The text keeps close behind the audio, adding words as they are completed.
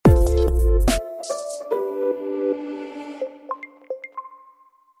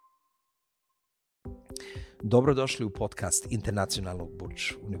Dobrodošli u podcast Internacionalnog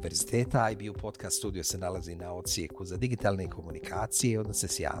Burč univerziteta. IBU podcast studio se nalazi na odsjeku za digitalne komunikacije i odnose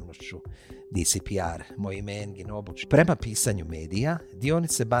s javnošću, DCPR. Moje ime je Engin Obuć. Prema pisanju medija,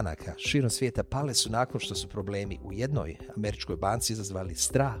 dionice banaka širom svijeta pale su nakon što su problemi u jednoj američkoj banci izazvali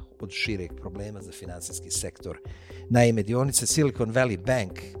strah od šireg problema za financijski sektor. Naime, dionice Silicon Valley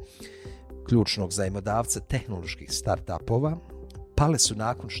Bank, ključnog zajmodavca tehnoloških startupova, pale su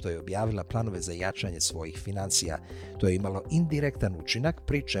nakon što je objavila planove za jačanje svojih financija. To je imalo indirektan učinak,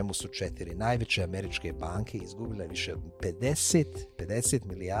 pri čemu su 4 najveće američke banke izgubile više od 50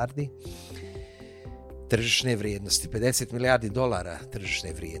 milijardi tržišne vrijednosti, 50 milijardi dolara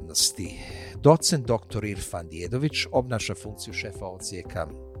tržišne vrijednosti. Docent dr. Irfan Djedović obnaša funkciju šefa odsjeka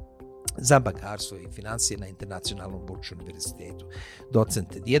za bankarstvo i financije na Internacionalnom Burč univerzitetu.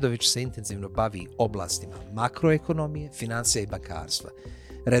 Docent Djedović se intenzivno bavi oblastima makroekonomije, financija i bankarstva.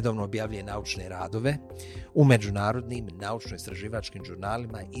 Redovno objavljuje naučne radove u međunarodnim naučno-istraživačkim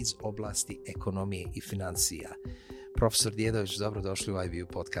žurnalima iz oblasti ekonomije i financija. Profesor Djedović, dobrodošli u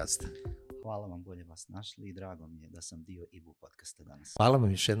IBU podcast. Hvala vam, bolje vas našli i drago mi je da sam dio IBU podcasta danas. Hvala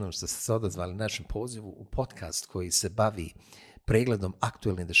vam još jednom što ste se odazvali našem pozivu u podcast koji se bavi pregledom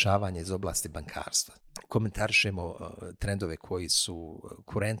aktualnih dešavanja iz oblasti bankarstva. Komentarišemo trendove koji su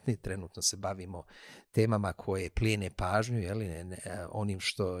kurentni, trenutno se bavimo temama koje plijene pažnju, onim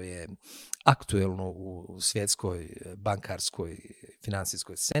što je aktuelno u svjetskoj bankarskoj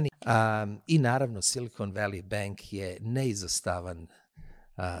financijskoj sceni. I naravno Silicon Valley Bank je neizostavan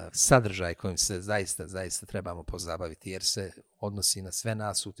sadržaj kojim se zaista trebamo pozabaviti, jer se odnosi na sve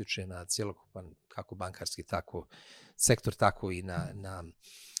nas, utječe na cjelokupan kako bankarski, tako sektor, tako i na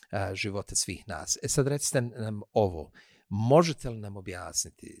živote svih nas. Sad recite nam ovo, možete li nam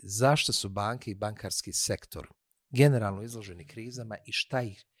objasniti zašto su banke i bankarski sektor generalno izloženi krizama i šta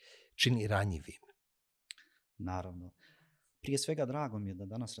ih čini ranjivim? Naravno. Prije svega drago mi je da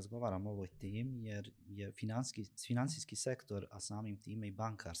danas razgovaramo o ovoj temi jer je financijski sektor, a samim time i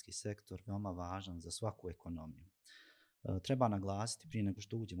bankarski sektor veoma važan za svaku ekonomiju. Treba naglasiti prije nego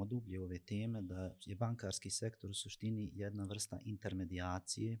što uđemo dublje u ove teme da je bankarski sektor u suštini jedna vrsta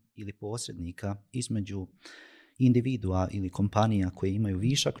intermedijacije ili posrednika između individua ili kompanija koje imaju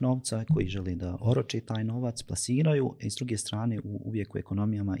višak novca, koji žele da oroče taj novac, plasiraju, i s druge strane uvijek u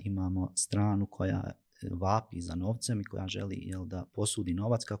ekonomijama imamo stranu koja vapi za novcem i koja želi da posudi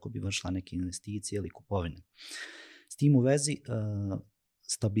novac kako bi vršila neke investicije ili kupovine. S tim u vezi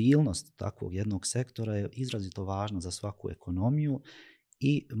stabilnost takvog jednog sektora je izrazito važna za svaku ekonomiju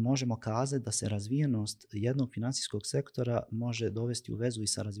i možemo kazati da se razvijenost jednog financijskog sektora može dovesti u vezu i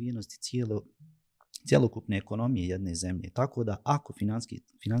sa razvijenosti cjelokupne ekonomije jedne zemlje. Tako da ako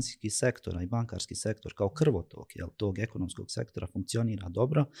financijski sektor i bankarski sektor kao krvotok tog ekonomskog sektora funkcionira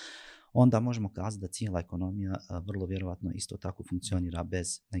dobro, onda možemo kazati da cijela ekonomija vrlo vjerojatno isto tako funkcionira bez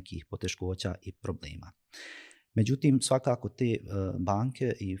nekih poteškoća i problema. Međutim, svakako te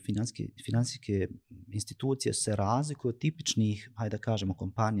banke i financijske institucije se razlikuju od tipičnih, hajde da kažemo,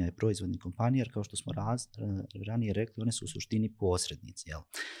 kompanija i proizvodnih kompanija, jer kao što smo ranije rekli, one su u suštini posrednici.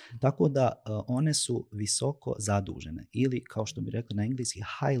 Tako da one su visoko zadužene ili, kao što bi rekli na engleski,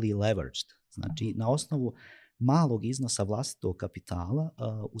 highly leveraged. Znači, na osnovu malog iznosa vlastitog kapitala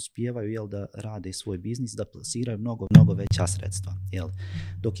uspijevaju da rade svoj biznis, da plasiraju mnogo veća sredstva.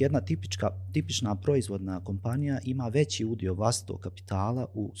 Dok jedna tipična proizvodna kompanija ima veći udio vlastitog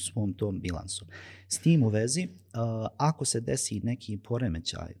kapitala u svom tom bilansu. S tim u vezi, ako se desi neki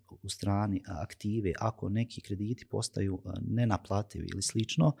poremećaj u strani aktive, ako neki krediti postaju nenaplativi ili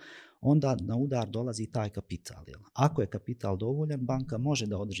slično, onda na udar dolazi taj kapital. Ako je kapital dovoljan, banka može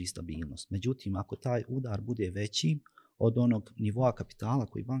da održi stabilnost. Međutim, ako taj udar bude veći od onog nivoa kapitala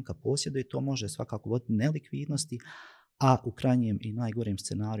koji banka posjeduje, to može svakako voditi nelikvidnosti, a u krajnjem i najgorem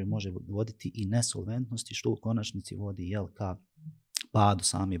scenariju može voditi i nesolventnosti, što u konačnici vodi ka padu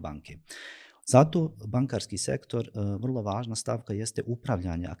same banke. Zato bankarski sektor, vrlo važna stavka jeste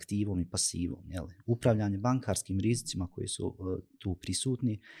upravljanje aktivom i pasivom. Upravljanje bankarskim rizicima koji su tu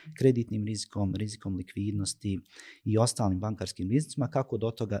prisutni, kreditnim rizikom likvidnosti i ostalim bankarskim rizicima, kako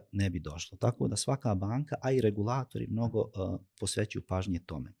do toga ne bi došlo. Tako da svaka banka, a i regulatori mnogo posvećuju pažnje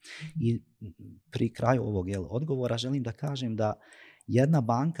tome. I pri kraju ovog odgovora želim da kažem da jedna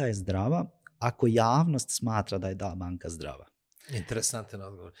banka je zdrava ako javnost smatra da je banka zdrava. Interesantan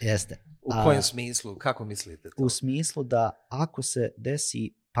odgovor. Jeste. U kojem smislu? Kako mislite to? U smislu da ako se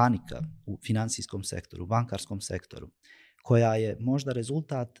desi panika u financijskom sektoru, u bankarskom sektoru, koja je možda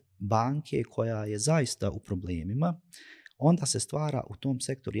rezultat banke koja je zaista u problemima, onda se stvara u tom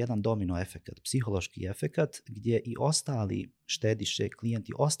sektoru jedan domino efekat, psihološki efekat, gdje i ostali štediše,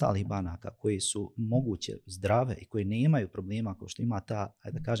 klijenti ostalih banaka koji su moguće zdrave i koji nemaju problema kao što ima ta,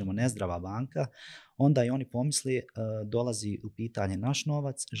 da kažemo, nezdrava banka, onda i oni pomisle dolazi u pitanje naš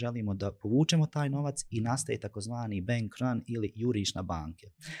novac, želimo da povučemo taj novac i nastaje takozvani bank run ili juriš na banke.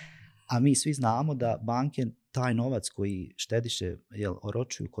 A mi svi znamo da banke taj novac koji štediše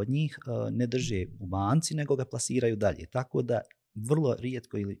oročuju kod njih ne drže u banci, nego ga plasiraju dalje. Tako da vrlo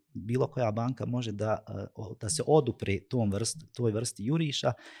rijetko ili bilo koja banka može da se odupre toj vrsti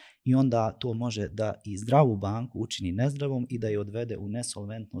juriša i onda to može da i zdravu banku učini nezdravom i da je odvede u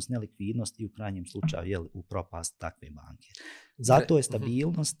nesolventnost, nelikvidnost i u krajnjem slučaju u propast takve banke. Zato je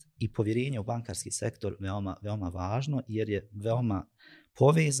stabilnost i povjerenje u bankarski sektor veoma, veoma važno jer je veoma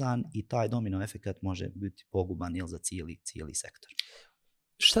povezan i taj domino efekat može biti poguban za cijeli sektor.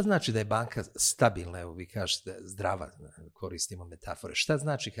 Šta znači da je banka stabilna? Evo vi kažete zdrava, koristimo metafore. Šta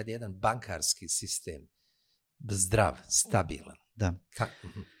znači kad je jedan bankarski sistem zdrav, stabilan? Da.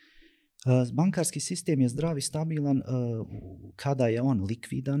 Bankarski sistem je zdrav i stabilan kada je on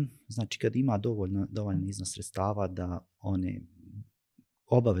likvidan, znači kad ima dovoljno iznos sredstava da one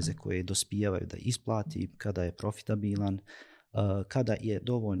obaveze koje dospijevaju da isplati, kada je profitabilan, kada je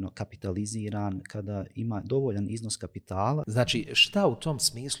dovoljno kapitaliziran, kada ima dovoljan iznos kapitala. Znači, šta u tom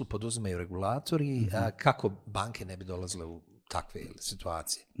smislu poduzimaju regulatori, kako banke ne bi dolazile u takve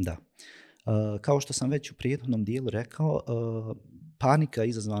situacije? Da. Kao što sam već u prethodnom dijelu rekao, panika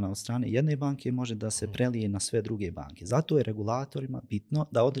izazvana od strane jedne banke može da se prelije na sve druge banke. Zato je regulatorima bitno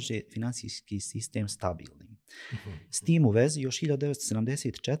da održe financijski sistem stabilnim. S tim u vezi još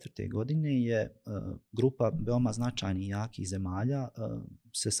 1974. godine je grupa veoma značajnih i jakih zemalja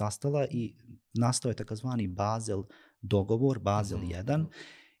se sastala i nastao je takozvani dogovor, Basel 1,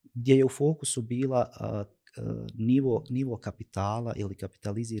 gdje je u fokusu bila nivo kapitala ili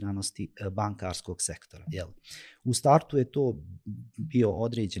kapitaliziranosti bankarskog sektora. U startu je to bio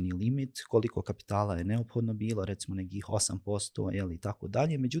određeni limit koliko kapitala je neophodno bilo, recimo nekih 8% i tako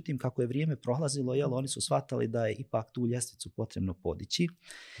dalje. Međutim, kako je vrijeme prolazilo, oni su shvatali da je ipak tu ljestvicu potrebno podići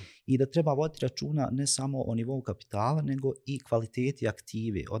i da treba voditi računa ne samo o nivou kapitala, nego i kvaliteti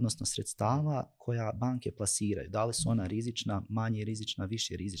aktive, odnosno sredstava koja banke plasiraju. Da li su ona rizična, manje rizična,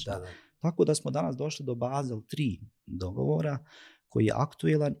 više rizična. Da. Tako da smo danas došli do Basel 3 dogovora koji je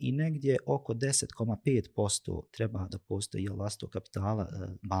aktuelan i negdje oko 10,5% treba da postoji vlastitog kapitala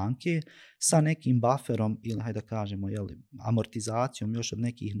banke sa nekim bufferom ili hajde da kažemo amortizacijom još od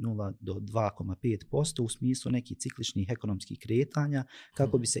nekih 0 do 2,5% u smislu nekih cikličnih ekonomskih kretanja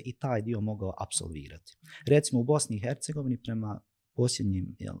kako bi se i taj dio mogao apsolvirati. Recimo u Bosni i Hercegovini prema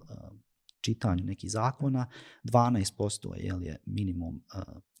posljednjim čitanju nekih zakona 12% je minimum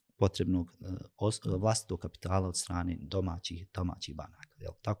potrebnog vlastitog kapitala od strane domaćih banaka.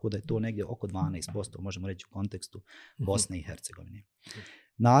 Tako da je to negdje oko 12%, možemo reći u kontekstu Bosne i Hercegovine.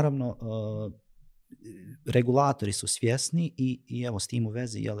 Naravno, regulatori su svjesni i evo s tim u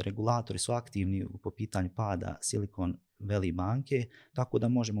vezi, regulatori su aktivni po pitanju pada Silicon Valley banke, tako da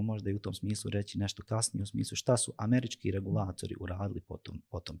možemo možda i u tom smislu reći nešto kasnije u smislu šta su američki regulatori uradili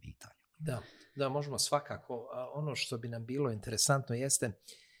po tom pitanju. Da, možemo svakako. Ono što bi nam bilo interesantno jeste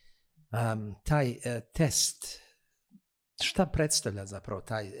taj test, šta predstavlja zapravo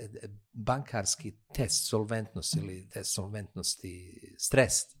taj bankarski test solventnosti ili test solventnosti,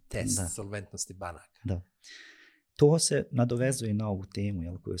 stres test solventnosti banaka? Da. To se nadovezuje na ovu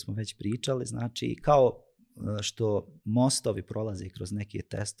temu koju smo već pričali, znači kao što mostovi prolaze kroz neke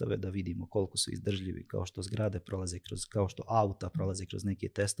testove da vidimo koliko su izdržljivi, kao što zgrade prolaze kao što auta prolaze kroz neke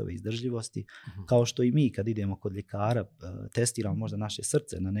testove izdržljivosti, kao što i mi kad idemo kod ljekara testiramo možda naše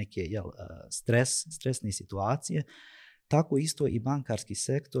srce na neke stresne situacije, tako isto i bankarski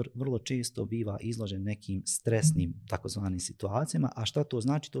sektor vrlo često biva izložen nekim stresnim takozvanim situacijama. A šta to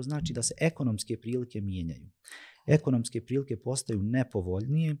znači? To znači da se ekonomske prilike mijenjaju. Ekonomske prilike postaju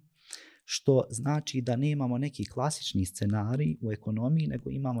nepovoljnije, što znači da nemamo neki klasični scenarij u ekonomiji, nego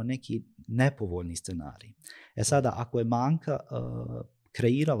imamo neki nepovoljni scenarij. Sada, ako je banka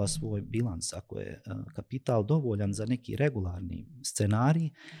kreirala svoj bilans, ako je kapital dovoljan za neki regularni scenarij,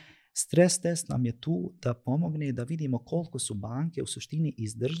 stres test nam je tu da pomogne da vidimo koliko su banke u suštini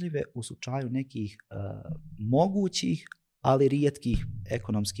izdržljive u slučaju nekih mogućih, ali rijetkih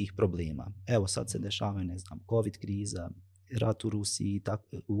ekonomskih problema. Evo sad se dešavaju, COVID kriza, rat u Rusiji,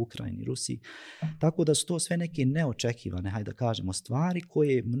 u Ukrajini, Rusiji. Tako da su to sve neke neočekivane, hajde da kažemo, stvari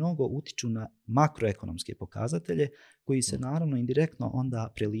koje mnogo utiču na makroekonomske pokazatelje, koji se naravno indirektno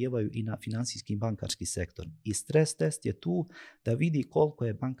onda prelijevaju i na financijski i bankarski sektor. I stres test je tu da vidi koliko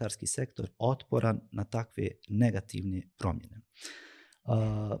je bankarski sektor otporan na takve negativne promjene.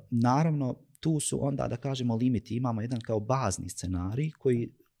 Naravno, tu su onda, da kažemo, limiti. Imamo jedan kao bazni scenarij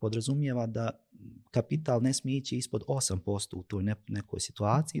koji podrazumijeva da kapital ne smije ići ispod 8% u toj nekoj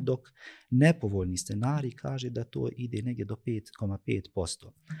situaciji, dok nepovoljni scenarij kaže da to ide negdje do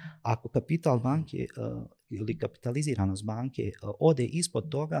 5,5%. Ako kapital banke ili kapitaliziranost banke ode ispod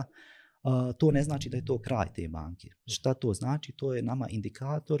toga, to ne znači da je to kraj te banke. Šta to znači? To je nama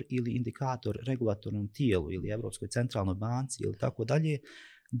indikator regulatornom tijelu ili Europskoj centralnoj banci ili tako dalje,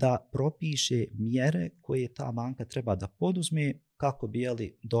 da propiše mjere koje ta banka treba da poduzme kako bi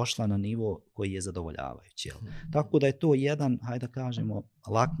došla na nivo koji je zadovoljavajući. Tako da je to jedan, hajde da kažemo,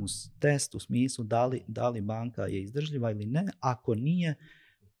 lakmus test u smislu da li banka je izdržljiva ili ne. Ako nije,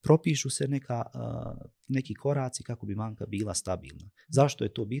 propišu se neki koraci kako bi banka bila stabilna. Zašto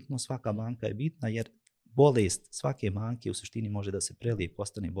je to bitno? Svaka banka je bitna jer bolest svake banke u suštini može da se prelije i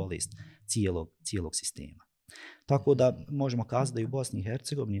postane bolest cijelog sistema. Tako da možemo kazati da i u Bosni i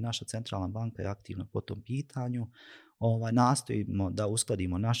Hercegovini naša centralna banka je aktivna po tom pitanju. Nastojimo da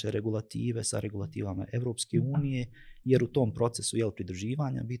uskladimo naše regulative sa regulativama Europske unije, jer u tom procesu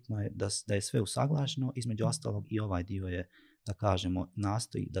pridruživanja bitno je da je sve usaglašeno. Između ostalog i ovaj dio je, da kažemo,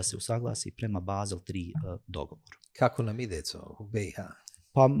 nastoji da se usaglasi prema Basel 3 dogovoru. Kako nam ide u BiH?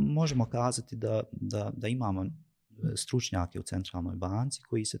 Pa možemo kazati da imamo stručnjake u centralnoj banci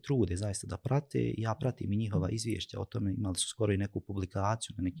koji se trude zaista da prate. Ja pratim i njihova izvješća o tome, imali su skoro i neku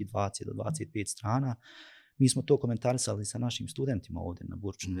publikaciju na neki 20 do 25 strana. Mi smo to komentarisali sa našim studentima ovdje na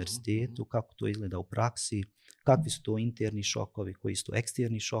Burč univerzitetu, kako to izgleda u praksi, kakvi su to interni šokovi, koji su to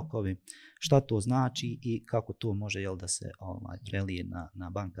eksterni šokovi, šta to znači i kako to može da se prelije na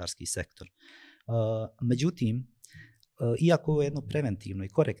bankarski sektor. Međutim, iako ovo je jedno preventivno i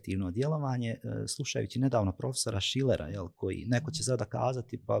korektivno djelovanje, slušajući nedavno profesora Schillera, koji neko će sada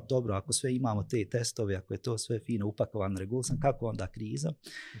kazati, pa dobro, ako sve imamo te testove, ako je to sve fino upakovano, regulisan, kako onda kriza?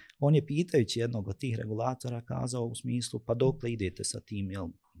 On je pitajući jednog od tih regulatora kazao u smislu, pa dokle idete sa tim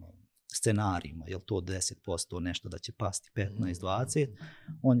scenarijima, je li to 10%, nešto da će pasti 15-20%?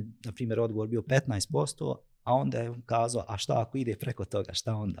 On, na primjer, odgovor bio 15%, a onda je kazao, a šta ako ide preko toga,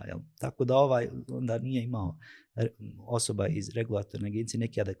 šta onda? Jel? Tako da onda nije imao osoba iz regulatorne agencije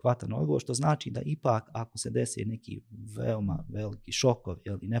neki adekvatan odgovor, što znači da ipak ako se desi neki veoma veliki šokov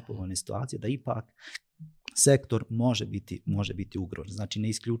i nepovoljne situacije, da ipak sektor može biti ugrožen. Znači ne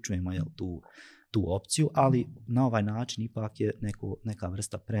isključujemo tu opciju, ali na ovaj način ipak je neka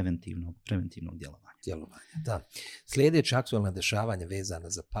vrsta preventivnog djelovanja. Da. Sljedeće aktualna dešavanja vezana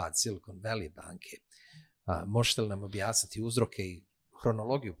za pad Silicon Valley banke. Možete li nam objasniti uzroke i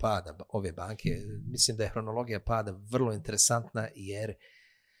hronologiju pada ove banke? Mislim da je hronologija pada vrlo interesantna jer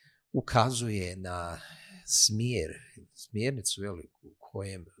ukazuje na smjernicu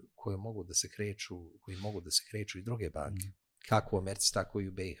koji mogu da se kreću i druge banke. Kako u Americi, tako i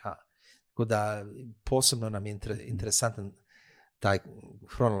u BiH. Tako da posebno nam je interesantan taj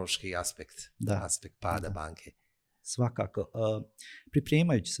hronološki aspekt pada banke. Svakako.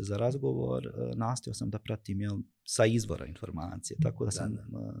 Pripremajući se za razgovor, nastojao sam da pratim sa izvora informacije, tako da sam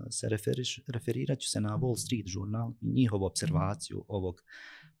se referirat ću se na Wall Street žurnal i njihovu observaciju ovog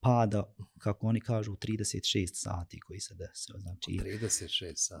pada, kako oni kažu, 36 sati koji se desio. Znači,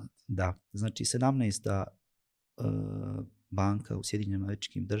 36 sati? Da. Znači, 17. banka u Sjedinjenim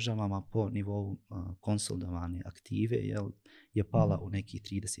Američkim Državama po nivou konsolidovane aktive je pala u nekih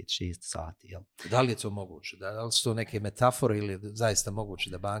 36 sati. Da li je to moguće? Da li su to neke metafore ili je zaista moguće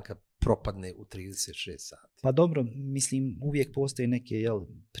da banka propadne u 36 sati? Pa dobro, mislim, uvijek postoje neke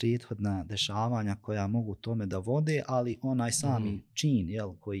prethodna dešavanja koja mogu tome da vode, ali onaj sami čin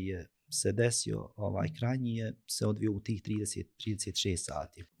koji je se desio krajnji se odvio u tih 36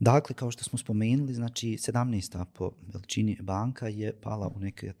 sati. Dakle, kao što smo spomenuli, znači 17. po veličini banka je pala u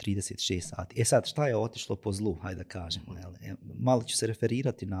neke 36 sati. Sad, šta je otišlo po zlu, hajde da kažemo. Malo ću se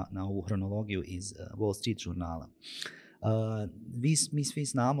referirati na ovu hronologiju iz Wall Street žurnala. Mi svi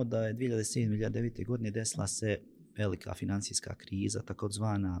znamo da je 2007-2009. godine desila se velika financijska kriza,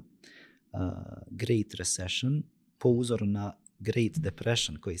 takozvana Great Recession, po uzoru na Great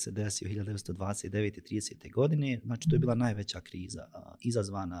Depression koji se desio 1929. 30. godine. Znači, to je bila najveća kriza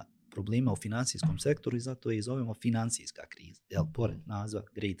izazvana problema u financijskom sektoru i zato je zovemo financijska kriza, pored nazva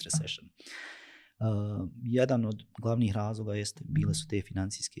Great Recession. Jedan od glavnih razloga bile su te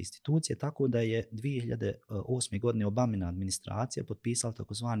financijske institucije, tako da je 2008. godine Obamina administracija potpisala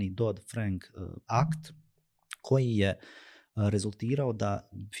takozvani Dodd-Frank akt, koji je rezultirao da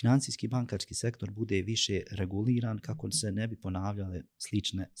financijski bankarski sektor bude više reguliran kako se ne bi ponavljale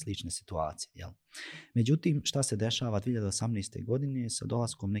slične situacije. Jel? Međutim, šta se dešava 2018. godine sa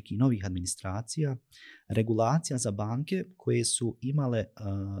dolaskom nekih novih administracija, regulacija za banke koje su imale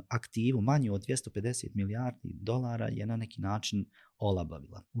aktivu manju od 250 milijardi dolara je na neki način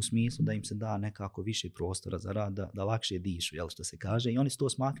olabavila. U smislu da im se da nekako više prostora za rad, da lakše dišu, jel, što se kaže. I oni su to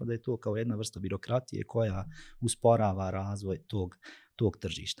smatrali da je to kao jedna vrsta birokratije koja usporava razvoj tog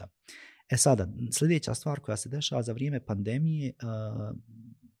tržišta. Sada, sljedeća stvar koja se dešava za vrijeme pandemije,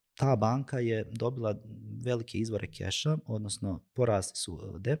 ta banka je dobila velike izvore keša, odnosno porasli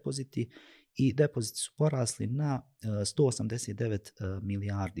su depoziti i depoziti su porasli na 189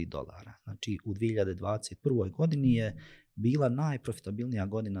 milijardi dolara. Znači u 2021. godini je bila najprofitabilnija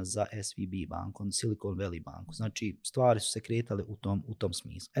godina za SVB banku, Silicon Valley banku. Znači stvari su se kretale u tom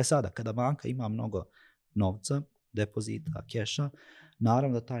smislu. Sada, kada banka ima mnogo novca, depozita, keša,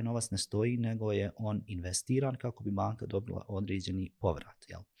 naravno da taj novac ne stoji, nego je on investiran kako bi banka dobila određeni povrat.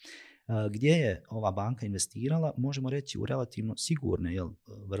 Jel? Gdje je ova banka investirala? Možemo reći u relativno sigurne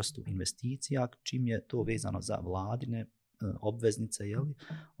vrstu investicija, čim je to vezano za vladine obveznice,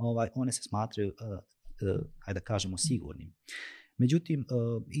 one se smatraju, hajde da kažemo, sigurnim. Međutim,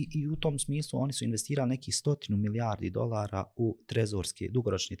 i u tom smislu oni su investirali nekih 100 milijardi dolara u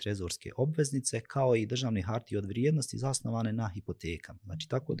dugoročne trezorske obveznice, kao i državne hartije od vrijednosti zasnovane na hipotekama. Znači,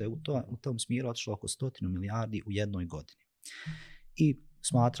 tako da je u tom smjeru otišlo oko 100 milijardi u jednoj godini. I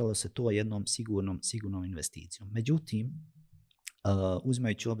smatralo se to jednom sigurnom investicijom. Međutim,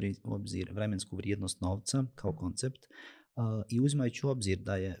 uzimajući u obzir vremensku vrijednost novca kao koncept, i uzimajući u obzir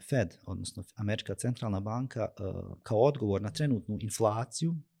da je Fed, odnosno Američka centralna banka, kao odgovor na trenutnu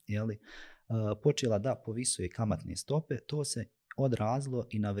inflaciju, počela da povisuje kamatne stope, to se odrazilo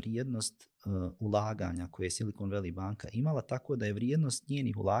i na vrijednost ulaganja koje je Silicon Valley banka imala, tako da je vrijednost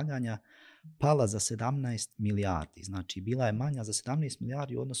njenih ulaganja pala za 17 milijardi. Znači, bila je manja za 17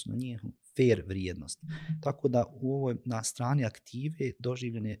 milijardi u odnosu na njenu fair vrijednost. Tako da na strani aktive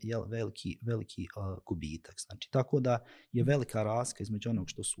doživljen je veliki gubitak. Znači, tako da je velika razlika između onog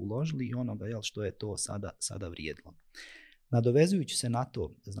što su uložili i onoga što je to sada vrijedilo. Nadovezujući se na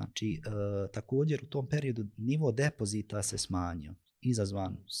to, znači, također u tom periodu nivo depozita se smanjio,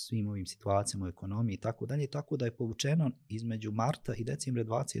 izazvan svim ovim situacijama u ekonomiji i tako dalje, tako da je povučeno između marta i decembra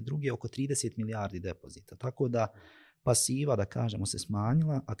 2022. oko 30 milijardi depozita. Tako da pasiva, da kažemo, se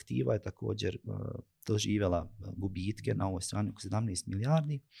smanjila, aktiva je također doživjela gubitke na ovoj strani oko 17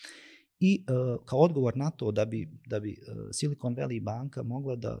 milijardi. I kao odgovor na to da bi Silicon Valley banka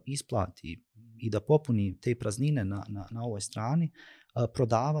mogla da isplati i da popuni te praznine na ovoj strani,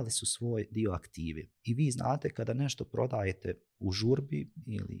 prodavali su svoj dio aktive. I vi znate, kada nešto prodajete u žurbi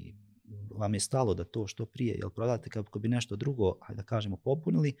ili vam je stalo da to što prije prodate kako bi nešto drugo, da kažemo,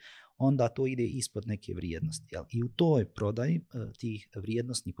 popunili, onda to ide ispod neke vrijednosti. I u toj prodaji tih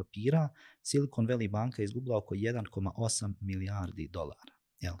vrijednostnih papira Silicon Valley banka je izgubila oko 1,8 milijardi dolara.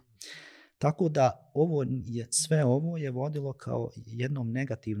 Tako da sve ovo je vodilo kao jednom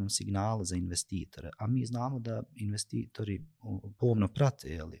negativnom signalu za investitore, a mi znamo da investitori pomno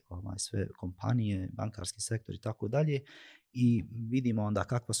prate sve kompanije, bankarski sektor i tako dalje, i vidimo onda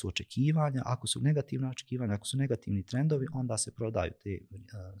kakva su očekivanja. Ako su negativna očekivanja, ako su negativni trendovi, onda se prodaju te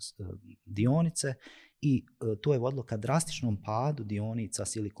dionice i to je vodilo ka drastičnom padu dionica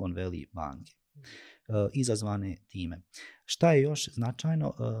Silicon Valley banke, izazvane time. Šta je još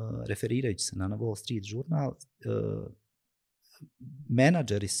značajno, referirajući se na Wall Street žurnal,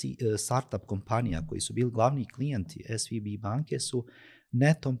 menadžeri startup kompanija koji su bili glavni klijenti SVB banke su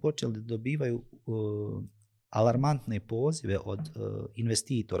netom počeli da dobivaju alarmantne pozive od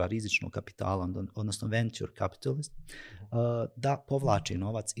investitora rizičnog kapitala, odnosno venture capitalist, da povlače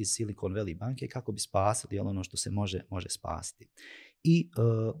novac iz Silicon Valley banke kako bi spasili ono što se može spasiti. I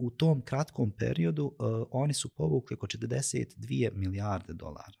u tom kratkom periodu oni su povukli oko 42 milijarde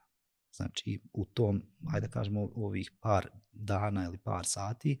dolara. Znači u tom, hajde da kažemo, ovih par dana ili par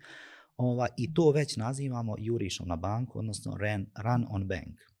sati, i to već nazivamo jurišom na banku, odnosno run on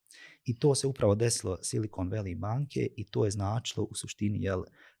bank. I to se upravo desilo Silicon Valley banke i to je značilo u suštini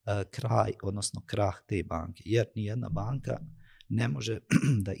kraj, odnosno krah te banke. Jer nijedna banka ne može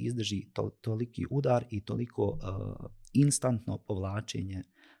da izdrži toliki udar i toliko instantno povlačenje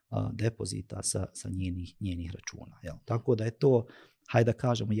depozita sa njenih računa. Tako da je to, hajde da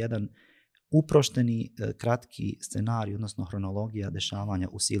kažemo, jedan uprošteni kratki scenarij, odnosno hronologija dešavanja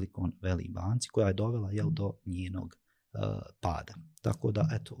u Silicon Valley banci koja je dovela do njenog pada. Tako da,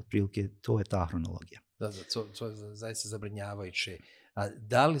 eto, otprilike to je ta hronologija. Da, to je zaista zabrinjavajuće. A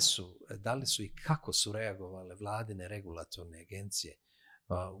da li su i kako su reagovale vladine regulatorne agencije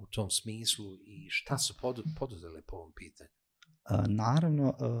u tom smislu i šta su poduzele po ovom pitanju?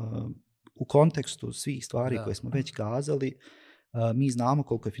 Naravno, u kontekstu svih stvari koje smo već kazali, mi znamo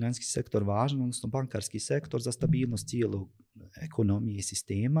koliko je financijski sektor važan, odnosno bankarski sektor za stabilnost cijelog ekonomije i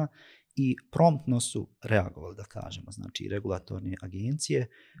sistema i promptno su reagovali, da kažemo, znači regulatorne agencije,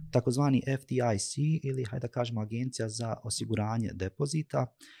 takozvani FDIC ili, hajde da kažemo, agencija za osiguranje depozita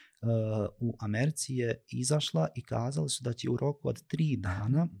u Americi je izašla i kazali su da će u roku od 3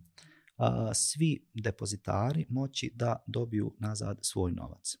 dana svi depozitari moći da dobiju nazad svoj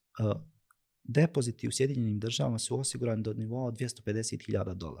novac. Depoziti u Sjedinjenim Državama su osigurani do nivoa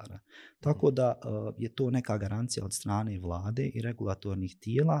 $250.000. Tako da je to neka garancija od strane vlade i regulatornih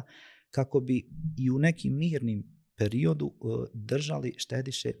tijela kako bi i u nekim mirnim periodu držali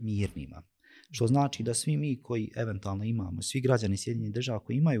štediše mirnima. Što znači da svi mi koji eventualno imamo, svi građani Sjedinjenih Država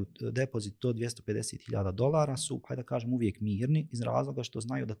koji imaju depozit do $250.000 su, hajde da kažem, uvijek mirni iz razloga što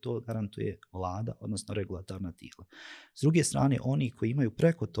znaju da to garantuje vlada, odnosno regulatorna tijela. S druge strane, oni koji imaju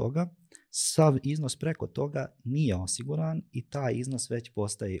preko toga, sav iznos preko toga nije osiguran i taj iznos već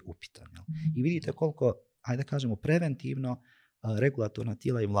postaje upitan. I vidite koliko, hajde da kažemo, preventivno regulatorna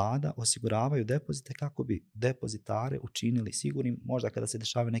tijela i vlada osiguravaju depozite kako bi depozitare učinili sigurnim možda kada se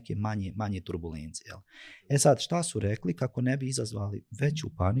dešavaju neke manje turbulencije. Sad, šta su rekli kako ne bi izazvali veću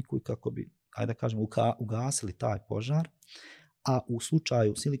paniku i kako bi, hajde da kažemo, ugasili taj požar, a u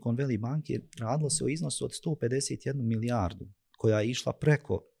slučaju Silicon Valley banke radilo se o iznosu od 151 milijardu koja je išla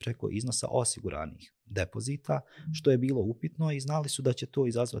preko iznosa osiguranih depozita, što je bilo upitno i znali su da će to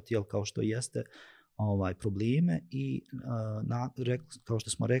izazvati, kao što jeste, probleme i kao što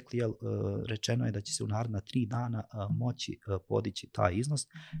smo rekli, rečeno je da će se u naredna 3 dana moći podići taj iznos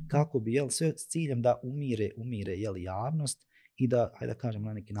kako bi sve s ciljem da umire javnost i da, hajde da kažem,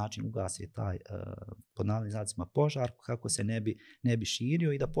 na neki način ugase taj pod navodnim znacima požar kako se ne bi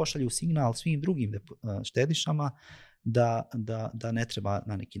širio i da pošalju signal svim drugim štedišama da ne treba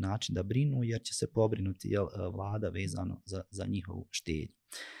na neki način da brinu jer će se pobrinuti vlada vezano za njihovu štednju.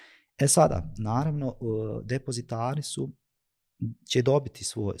 Sada, naravno, depozitari će dobiti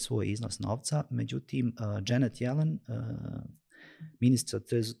svoj iznos novca, međutim, Janet Yellen, ministrica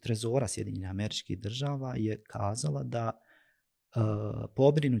trezora Sjedinjenih Američkih Država, je kazala da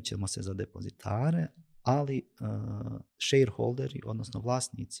pobrinut ćemo se za depozitare, ali shareholderi, odnosno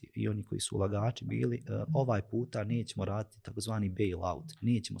vlasnici i oni koji su ulagači bili, ovaj puta nećemo raditi takozvani bailout,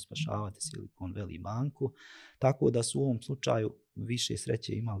 nećemo spašavati Silicon Valley banku, tako da su u ovom slučaju više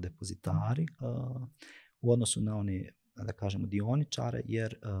sreće imali depozitari u odnosu na one, da kažemo, dioničare,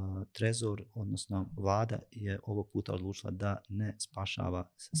 jer trezor, odnosno vlada je ovog puta odlučila da ne spašava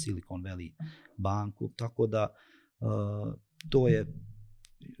Silicon Valley banku, tako da to je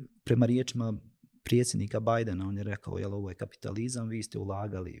prema riječima predsjednika Bidena, on je rekao, ovo je kapitalizam, vi ste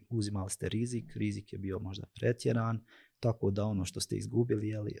ulagali, uzimali ste rizik je bio možda pretjeran, tako da ono što ste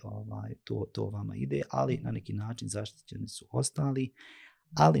izgubili, to vama ide, ali na neki način zaštićeni su ostali,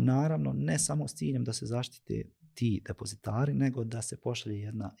 ali naravno ne samo s ciljem da se zaštite ti depozitari, nego da se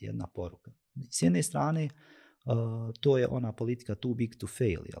pošalje jedna poruka. S jedne strane, to je ona politika too big to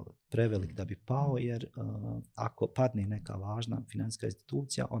fail, prevelik da bi pao, jer ako padne neka važna financijska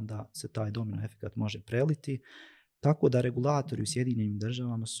institucija, onda se taj domino efekat može preliti. Tako da regulatori u Sjedinjenim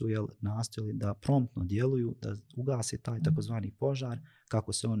Državama su nastojali da promptno djeluju, da ugase taj takozvani požar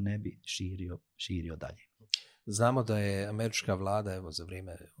kako se on ne bi širio dalje. Znamo da je američka vlada za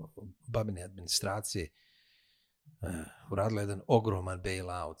vrijeme Obamine administracije uradila jedan ogroman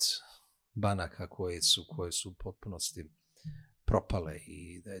bailout banaka koje su u potpunosti propale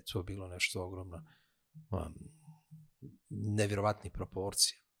i da je to bilo nešto ogromno, nevjerovatnih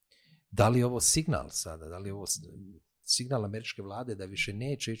proporcija. Da li je ovo signal sada, da li je ovo signal američke vlade da više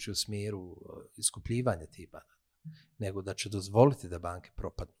neće ići u smjeru iskupljivanja tih banaka, nego da će dozvoliti da banke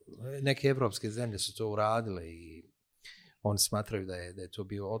propadnu? Neke evropske zemlje su to uradile i oni smatraju da je to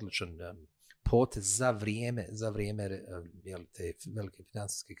bio odličan potez za vrijeme te velike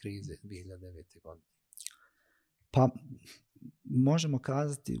financijske krize 2009. godine. Pa možemo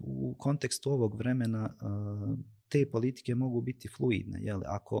kazati u kontekstu ovog vremena te politike mogu biti fluidne.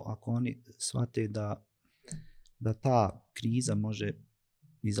 Ako oni shvate da ta kriza može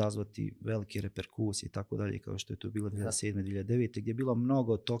izazvati velike reperkusije i tako dalje, kao što je to bilo 2007. 2009. gdje je bilo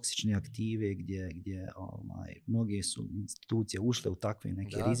mnogo toksične aktive, gdje mnoge su institucije ušle u takve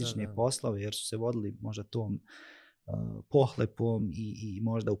neke rizične poslove jer su se vodili možda tom pohlepom i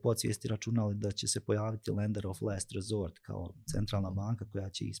možda u podsvijesti računali da će se pojaviti lender of last resort kao centralna banka koja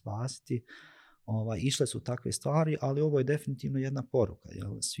će ih spasiti. Išle su takve stvari, ali ovo je definitivno jedna poruka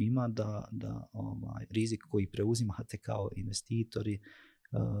svima da rizik koji preuzimate kao investitori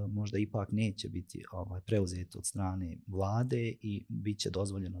možda ipak neće biti preuzet od strane vlade i bit će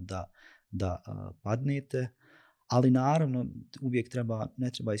dozvoljeno da padnete. Ali naravno uvijek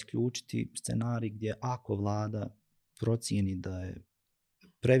ne treba isključiti scenarij gdje ako vlada procijeni da je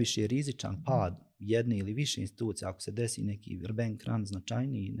previše rizičan pad jedne ili više institucije, ako se desi neki bank run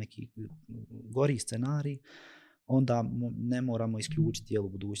značajniji, neki gori scenarij, onda ne moramo isključiti u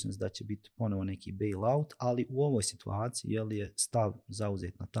budućnost da će biti ponovo neki bailout, ali u ovoj situaciji je stav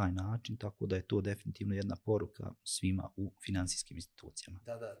zauzet na taj način, tako da je to definitivno jedna poruka svima u financijskim institucijama.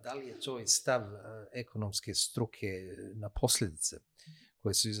 Da li je to i stav ekonomske struke na posljedice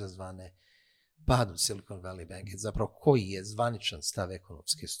koje su izazvane padom Silicon Valley Banka? Zapravo koji je zvaničan stav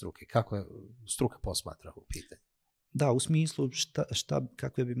ekonomske struke? Kako je struka posmatra u pitanju? Da, u smislu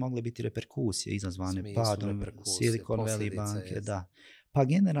kakve bi mogle biti reperkusije izazvane padom Silicon Valley banke. Da. Pa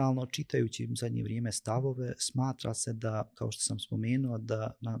generalno, čitajući u zadnje vrijeme stavove, smatra se da, kao što sam spomenuo,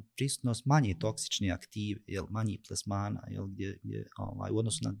 da na prisutnost manje toksične aktive, manjih plasmana, gdje u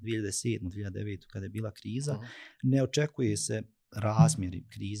odnosu na 2007. 2009. kada je bila kriza, ne očekuje se razmjeri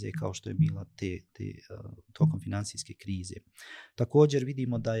krize kao što je bila tokom financijske krize. Također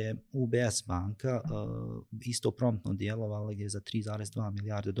vidimo da je UBS banka isto promptno djelovala, gdje je za 3,2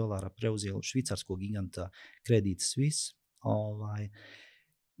 milijarde dolara preuzelo švicarskog giganta Credit Suisse.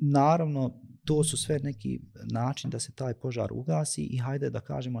 Naravno, to su sve neki način da se taj požar ugasi i hajde da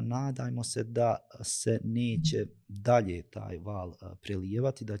kažemo, nadajmo se da se neće dalje taj val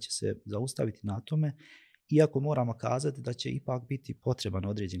prelijevati, da će se zaustaviti na tome. Iako moramo kazati da će ipak biti potreban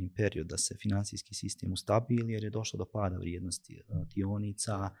određeni period da se financijski sistem ustabili jer je došlo do pada vrijednosti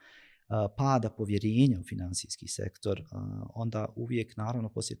dionica, pada povjerenja u financijski sektor, onda uvijek naravno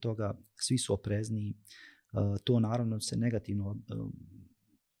poslije toga svi su oprezniji. To naravno se negativno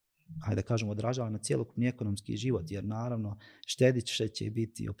hajde kažemo odražava na cjelokupni ekonomski život jer naravno štediše će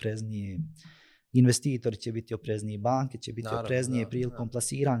biti opreznije, investitori će biti oprezniji, banke će biti opreznije prilikom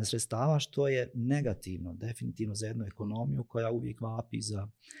plasiranja sredstava, što je negativno definitivno za jednu ekonomiju koja uvijek vapi za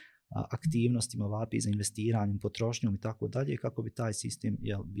aktivnostima, vapi za investiranjem, potrošnjom i tako dalje, kako bi taj sistem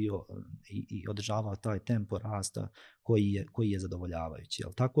bio i održavao taj tempo rasta koji je zadovoljavajući.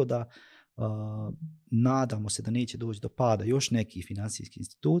 Tako da nadamo se da neće doći do pada još nekih financijskih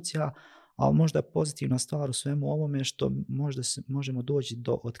institucija, ali možda pozitivna stvar u svemu ovome što možda možemo doći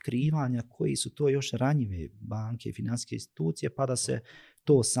do otkrivanja koji su to još ranjive banke i financijske institucije, pa da se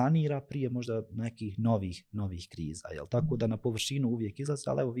to sanira prije možda nekih novih kriza. Tako da na površinu uvijek izlazi,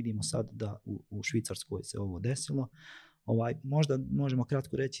 ali evo vidimo sad da u Švicarskoj se ovo desilo. Možda možemo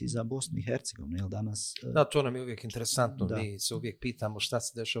kratko reći za Bosnu i Hercegovinu. Danas, da, to nam je uvijek interesantno. Da. Mi se uvijek pitamo šta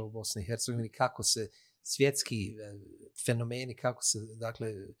se dešava u Bosni i Hercegovini, kako se svjetski fenomeni, kako se,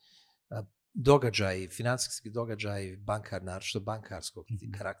 dakle, događaji, financijski događaji naročito bankarskog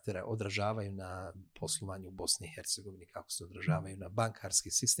karaktera odražavaju na poslovanju u Bosni i Hercegovini, kako se odražavaju na bankarski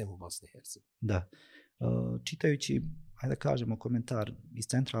sistem u Bosni i Hercegovini. Da. Čitajući, hajde da kažemo, komentar iz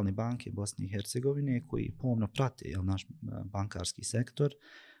Centralne banke Bosne i Hercegovine koji pomno prate naš bankarski sektor,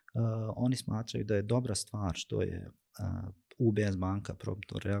 oni smatraju da je dobra stvar što je UBS banka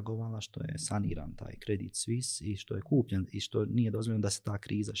promptno reagovala, što je saniran taj Credit Suisse i što je kupljen i što nije dozvoljeno da se ta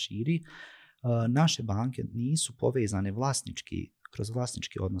kriza širi. Naše banke nisu povezane kroz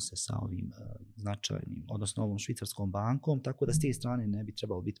vlasničke odnose sa ovim značajnim, odnosno ovom švicarskom bankom, tako da s te strane ne bi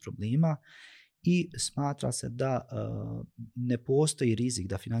trebalo biti problema. I smatra se da ne postoji rizik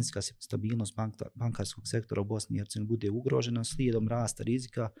da financijska stabilnost bankarskog sektora u Bosni i Hercegovini bude ugrožena slijedom rasta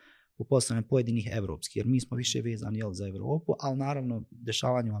rizika po postavljanju pojedinih evropskih, jer mi smo više vezani za Europu, ali naravno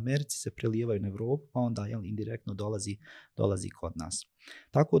dešavanja u Americi se prelijevaju na Europu, pa onda indirektno dolazi kod nas.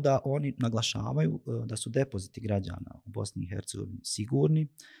 Tako da oni naglašavaju da su depoziti građana u Bosni i Hercegovini sigurni,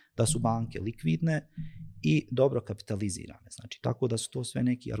 da su banke likvidne i dobro kapitalizirane. Znači, tako da su to sve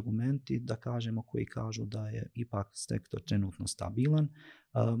neki argumenti, da kažemo, koji kažu da je ipak sektor trenutno stabilan.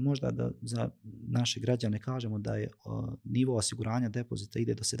 Možda da za naše građane kažemo da je nivo osiguranja depozita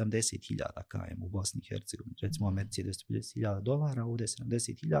ide do 70.000 km u Bosni i Hercegovini. Recimo u Americi je $250.000, ovdje je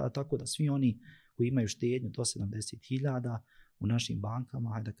 70.000, tako da svi oni koji imaju štednju do 70.000 u našim bankama,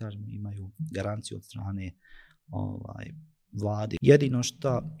 hajde da kažemo, imaju garanciju od strane vladi. Jedino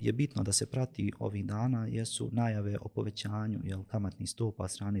što je bitno da se prati ovih dana jesu najave o povećanju kamatnih stopa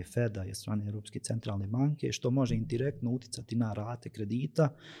od strane Feda i od strane Europske centralne banke, što može indirektno uticati na rate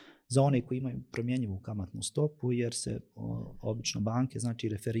kredita za one koji imaju promjenjivu kamatnu stopu, jer se obično banke znači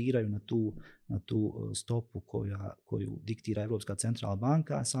referiraju na tu stopu koju diktira Europska centralna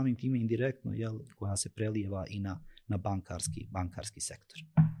banka, a samim time indirektno koja se prelijeva i na bankarski sektor.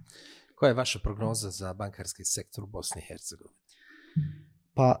 Koja je vaša prognoza za bankarski sektor u Bosni i Hercegovini?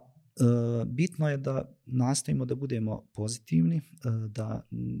 Pa bitno je da nastavimo da budemo pozitivni, da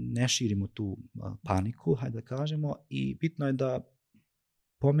ne širimo tu paniku, hajde da kažemo, i bitno je da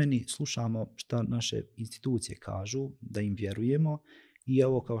po meni slušamo šta naše institucije kažu, da im vjerujemo. I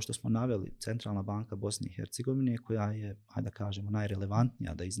evo, kao što smo naveli, Centralna banka Bosne i Hercegovine, koja je, hajde da kažemo,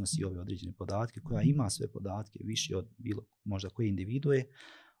 najrelevantnija da iznosi ove određene podatke, koja ima sve podatke više od bilo možda koje individue,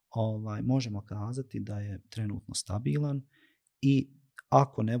 možemo kazati da je trenutno stabilan i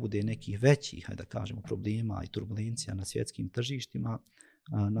ako ne bude nekih većih, hajde da kažemo, problema i turbulencija na svjetskim tržištima,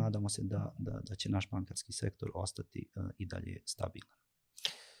 nadamo se da će naš bankarski sektor ostati i dalje stabilan.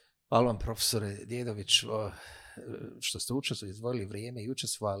 Hvala vam, profesore Djedović, što ste izdvojili vrijeme i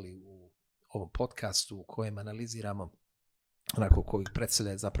učestvovali u ovom podcastu u kojem analiziramo, onako koji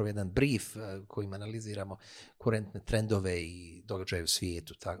predstavlja zapravo jedan brief kojim analiziramo kurentne trendove i događaje u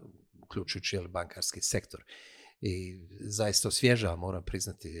svijetu, uključujući bankarski sektor. I zaista osvježava, moram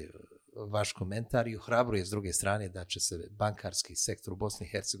priznati, vaš komentar i ohrabruje s druge strane da će se bankarski sektor u Bosni i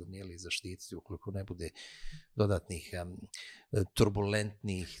Hercegovini zaštititi ukoliko ne bude dodatnih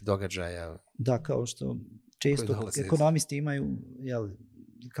turbulentnih događaja. Da, kao što često ekonomisti imaju,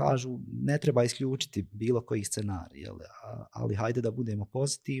 kažu, ne treba isključiti bilo koji scenarij, ali hajde da budemo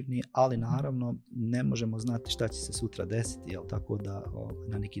pozitivni, ali naravno ne možemo znati šta će se sutra desiti, tako da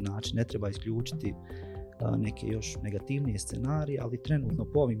na neki način ne treba isključiti neke još negativnije scenarije, ali trenutno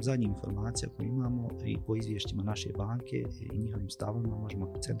po ovim zadnjim informacijama koje imamo i po izvješćima naše banke i njihovim stavama,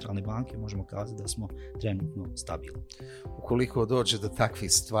 centralne banke, možemo kazati da smo trenutno stabilni. Ukoliko dođe do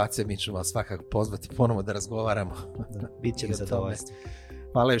takvih situacija, mi ćemo vas svakako pozvati ponovo da razgovaramo. Bit će mi zadovoljstvo.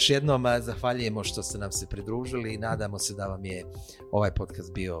 Hvala još jednom, zahvaljujemo što ste nam se pridružili i nadamo se da vam je ovaj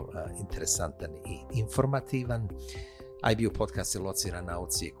podcast bio interesantan i informativan. IBU podcast je lociran na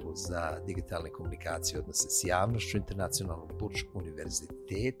Ocijeku za digitalne komunikacije i odnose s javnošću Internacionalnog Burčkog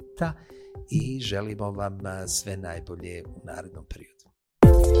univerziteta i želimo vam sve najbolje u narednom periodu.